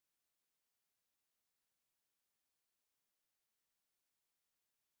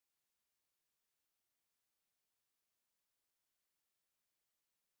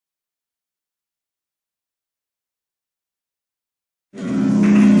All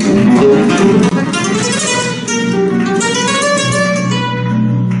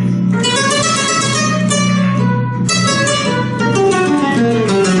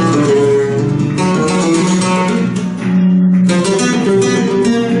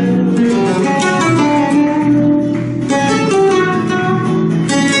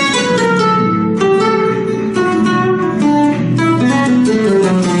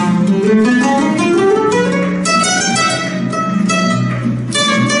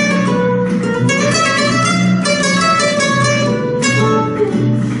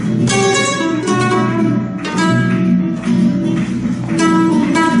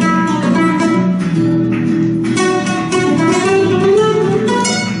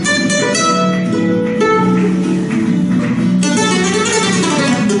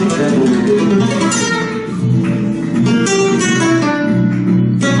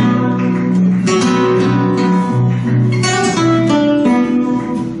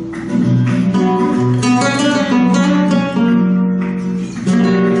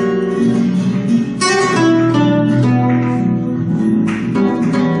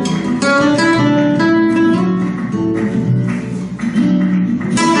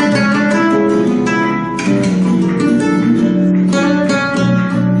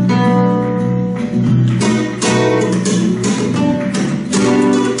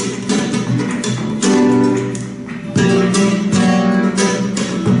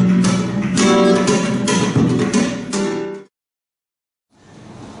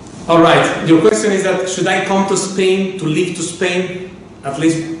right, your question is that should I come to Spain, to live to Spain, at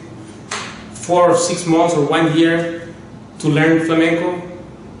least 4 or 6 months or 1 year to learn flamenco?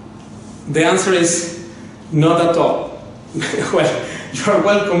 The answer is not at all. Well, you are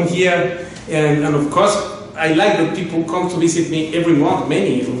welcome here, and of course, I like that people come to visit me every month.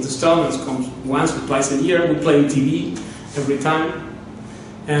 Many of the students come once or twice a year. We play on TV every time.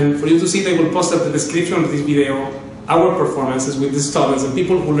 And for you to see, they will post at the description of this video our performances with the students and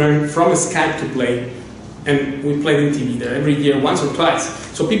people who learn from Skype to play. And we play in TV there every year, once or twice.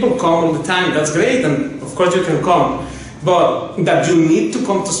 So people come all the time, that's great, and of course you can come. But that you need to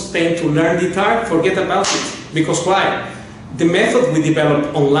come to Spain to learn guitar, forget about it. Because why? The method we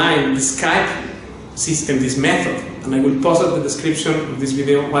developed online, the Skype system, this method, and I will post at the description of this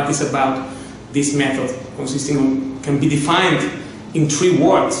video what is about this method, consisting of, can be defined in 3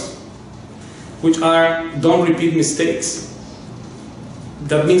 words, which are don't repeat mistakes.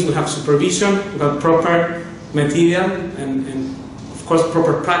 That means we have supervision, we have proper material, and of course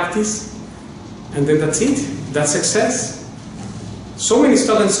proper practice, and then that's it, that's success. So many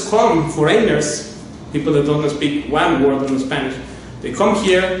students come, foreigners, people that don't speak 1 word in Spanish, they come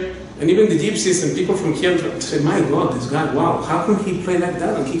here, and even the gypsies and people from here say, my God, this guy, wow, how can he play like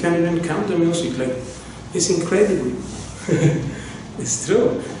that? And he can even count the music, like, it's incredible. It's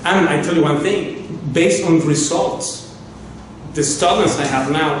true. And I tell you one thing, based on results, the students I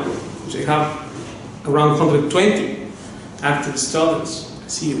have now, which I have around 120 active students, I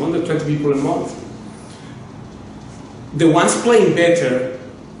see 120 people a month. The ones playing better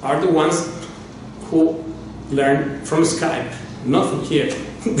are the ones who learn from Skype, not from here.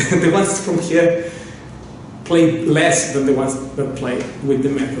 The ones from here play less than the ones that play with the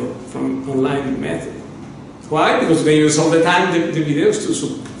method, from online method. Why? Because they use all the time the videos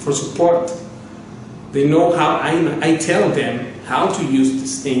for support. They know how I tell them how to use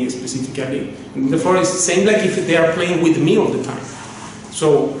this thing specifically. And therefore it's the same like if they are playing with me all the time.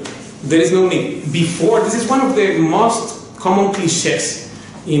 So there is no need. Before, this is one of the most common cliches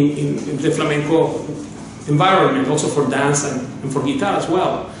in the flamenco environment, also for dance and for guitar as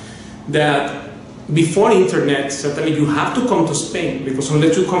well, that before internet, certainly you have to come to Spain, because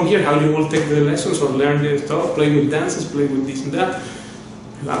unless you come here, how you will take the lessons or learn the stuff, play with dances, play with this and that,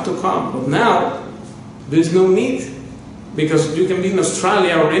 you have to come. But now, there's no need, because you can be in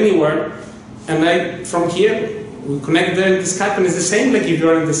Australia or anywhere, and from here, we connect there in the Skype, and it's the same like if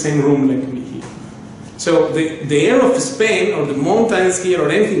you're in the same room like me here. So the air of Spain, or the mountains here, or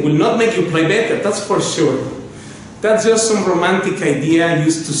anything, will not make you play better, that's for sure. That's just some romantic idea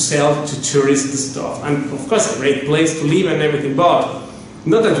used to sell to tourists and stuff. And of course, a great place to live and everything, but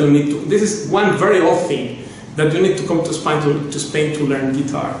not that you need to. This is one very old thing, that you need to come to Spain to learn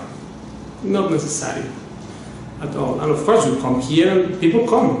guitar. Not necessary at all. And of course, you come here, and people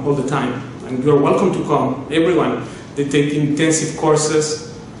come all the time. And you're welcome to come, everyone. They take intensive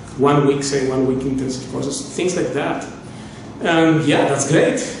courses, 1 week, say 1 week intensive courses, things like that. And yeah, that's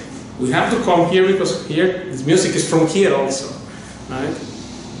great. We have to come here because here, this music is from here also, right?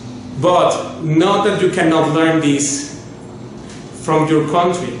 But not that you cannot learn this from your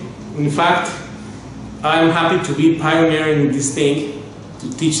country. In fact, I'm happy to be pioneering this thing,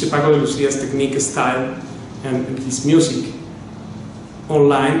 to teach the Paco de Lucia's technique, style, and his music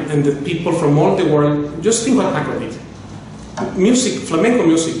online, and the people from all the world, just think what Paco did. Music, flamenco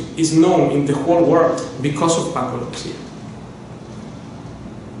music, is known in the whole world because of Paco de Lucia.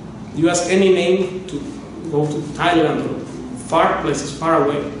 You ask any name to go to Thailand or far places, far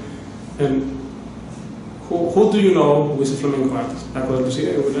away, and who do you know who is a flamenco artist? Paco de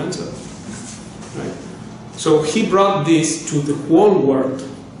Lucia will answer. Right? So he brought this to the whole world,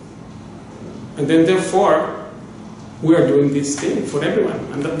 and then therefore we are doing this thing for everyone,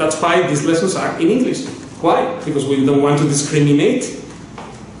 and that's why these lessons are in English. Why? Because we don't want to discriminate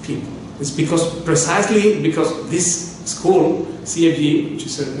people. It's precisely because this school, CFG, which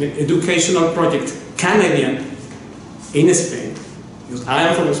is an educational project, Canadian, in Spain, because I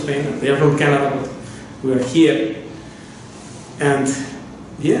am from Spain and they are from Canada, but we are here, and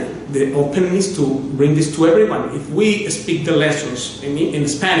yeah, the openness to bring this to everyone. If we speak the lessons in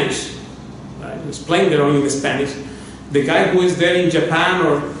Spanish, right, explain their own in Spanish, the guy who is there in Japan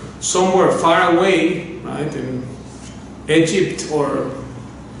or somewhere far away, right, in Egypt or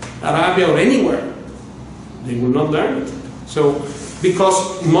Arabia or anywhere, they will not learn it. So,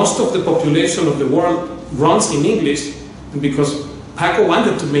 because most of the population of the world runs in English, and because Paco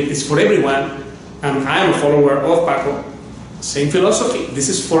wanted to make this for everyone, and I am a follower of Paco, same philosophy. This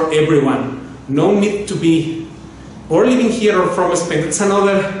is for everyone. No need to be or living here or from Spain. That's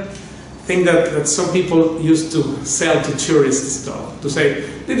another thing that some people used to sell to tourists, to say,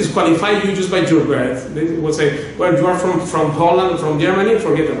 they disqualify you just by your birth. They will say, well, you are from Holland, from Germany,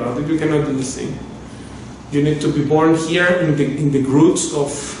 forget about it, you cannot do this thing. You need to be born here in the roots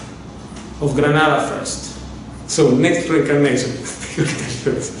of Granada first. So next reincarnation.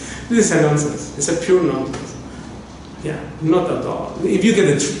 This is a nonsense. It's a pure nonsense. Yeah, not at all. If you get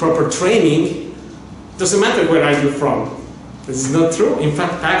the proper training, it doesn't matter where are you from. This is not true. In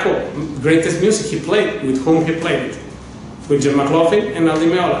fact, Paco, greatest music he played, with whom he played it? With John McLaughlin and Aldi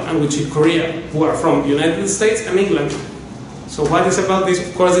Meola, and with Chick Corea, who are from the United States and England. So what is about this?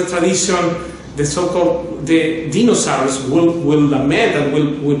 Of course, the tradition, the so-called, the dinosaurs will lament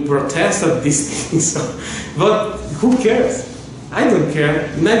and will protest at these things. But who cares? I don't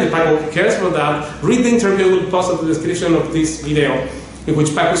care. Neither Paco cares for that. Read the interview I will post at the description of this video, in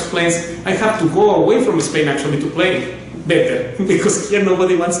which Paco explains, I have to go away from Spain actually to play better, because here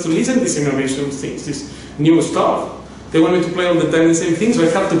nobody wants to listen to these innovation things, this new stuff. They want me to play all the time the same things, so I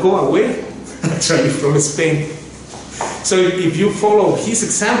have to go away actually from Spain. So if you follow his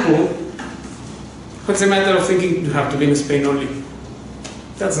example, what's the matter of thinking you have to be in Spain only?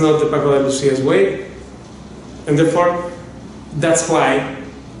 That's not the Paco de Lucia's way. And therefore, that's why,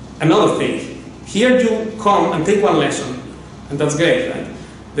 another thing, here you come and take one lesson, and that's great, right?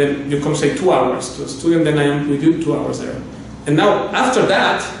 Then you come say 2 hours to a student, then I am with you 2 hours there. And now, after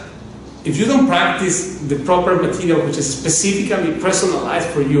that, if you don't practice the proper material, which is specifically personalized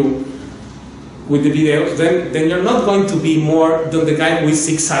for you with the videos, then you're not going to be more than the guy who is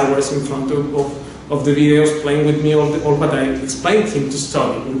 6 hours in front of the videos playing with me all what I explained him to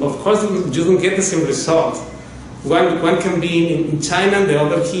study. Of course, you don't get the same result. One can be in China, the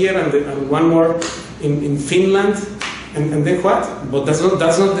other here, and one more in Finland, and then what? But that's not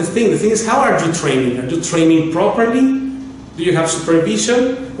the thing. The thing is, how are you training? Are you training properly? Do you have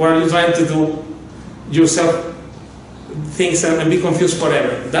supervision? Or are you trying to do yourself things and be confused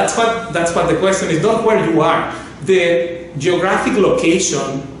forever? That's what the question is, not where you are. The geographic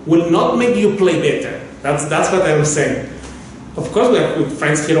location will not make you play better. That's what I'm saying. Of course, we are with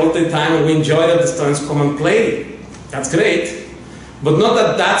friends here all the time, and we enjoy that the students come and play. That's great. But not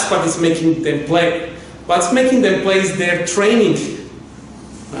that that's what is making them play. What's making them play is their training,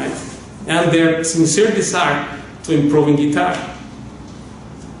 right? And their sincere desire to improve in guitar.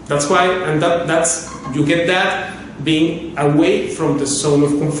 That's why, and that's you get that being away from the zone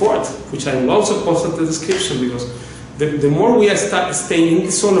of comfort, which I will also post at the description, because the more we stay in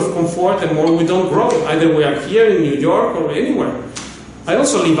the zone of comfort, the more we don't grow. Either we are here in New York or anywhere. I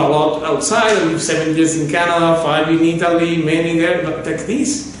also live a lot outside. I live 7 years in Canada, 5 in Italy, many there, but like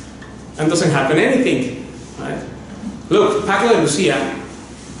this, and doesn't happen anything, right? Look, Paco de Lucia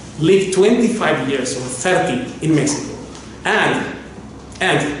lived 25 years or 30 in Mexico,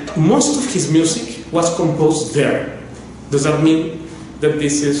 and most of his music was composed there. Does that mean that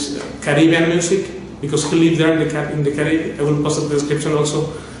this is Caribbean music? Because he lived there in the Caribbean. I will post in the description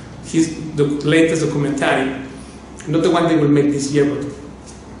also the latest documentary. Not the one they will make this year, but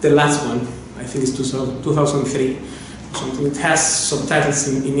the last one, I think it's 2003 or something. It has subtitles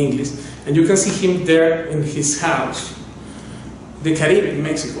in English. And you can see him there in his house, the Caribbean,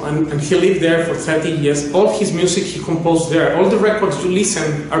 Mexico, and he lived there for 30 years. All his music he composed there. All the records you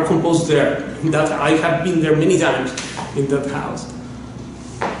listen are composed there. That I have been there many times in that house.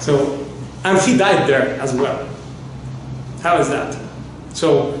 So, and he died there as well. How is that?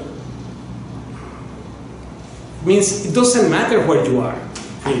 So, means it doesn't matter where you are,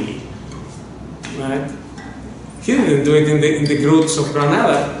 really, right? He didn't do it in the groups of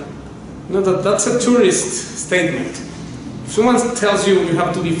Granada. No, that's a tourist statement. If someone tells you you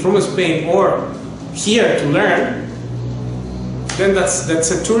have to be from Spain or here to learn, then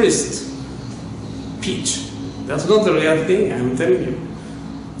that's a tourist pitch. That's not the real thing, I'm telling you.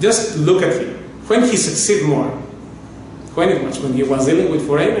 Just look at him. When he succeeded more, when he was dealing with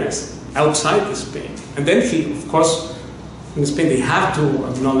foreigners outside Spain. And then he, of course, in Spain they have to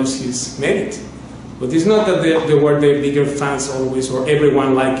acknowledge his merit. But it's not that they were the bigger fans always, or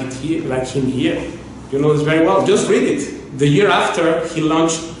everyone like him here. You know this very well. Just read it. The year after, he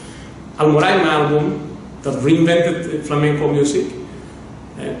launched Almoraima album that reinvented flamenco music.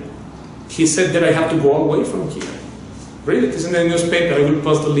 He said that I have to go away from here. Read it. It's in the newspaper. I will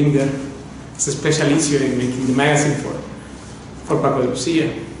post the link there. It's a special issue in making the magazine for Paco de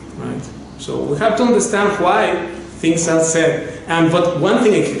Lucia, right? So we have to understand why things are said. But one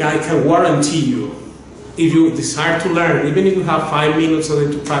thing I can guarantee you, if you desire to learn, even if you have 5 minutes a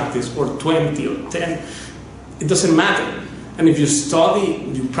day to practice, or 20 or 10, it doesn't matter. And if you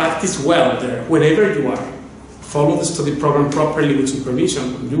study, you practice well there, wherever you are, follow the study program properly with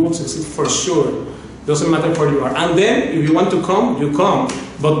supervision, you will succeed for sure. Doesn't matter where you are. And then, if you want to come, you come.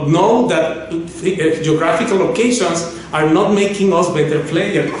 But know that geographical locations are not making us better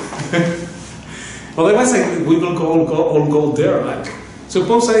players. Otherwise, we will all go there, right?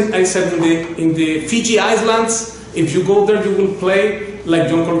 Suppose I said in the Fiji Islands, if you go there, you will play like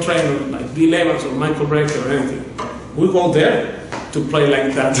John Coltrane, or like Bill Evans, or Michael Brecker, or anything. We go there to play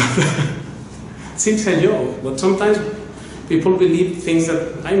like that. Seems a joke, but sometimes people believe things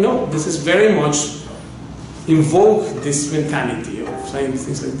that I know. This is very much invoke this mentality of saying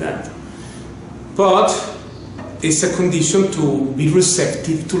things like that. But it's a condition to be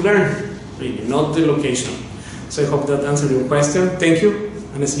receptive to learn, really, not the location. So I hope that answered your question. Thank you,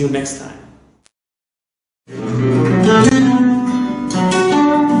 and I'll see you next time.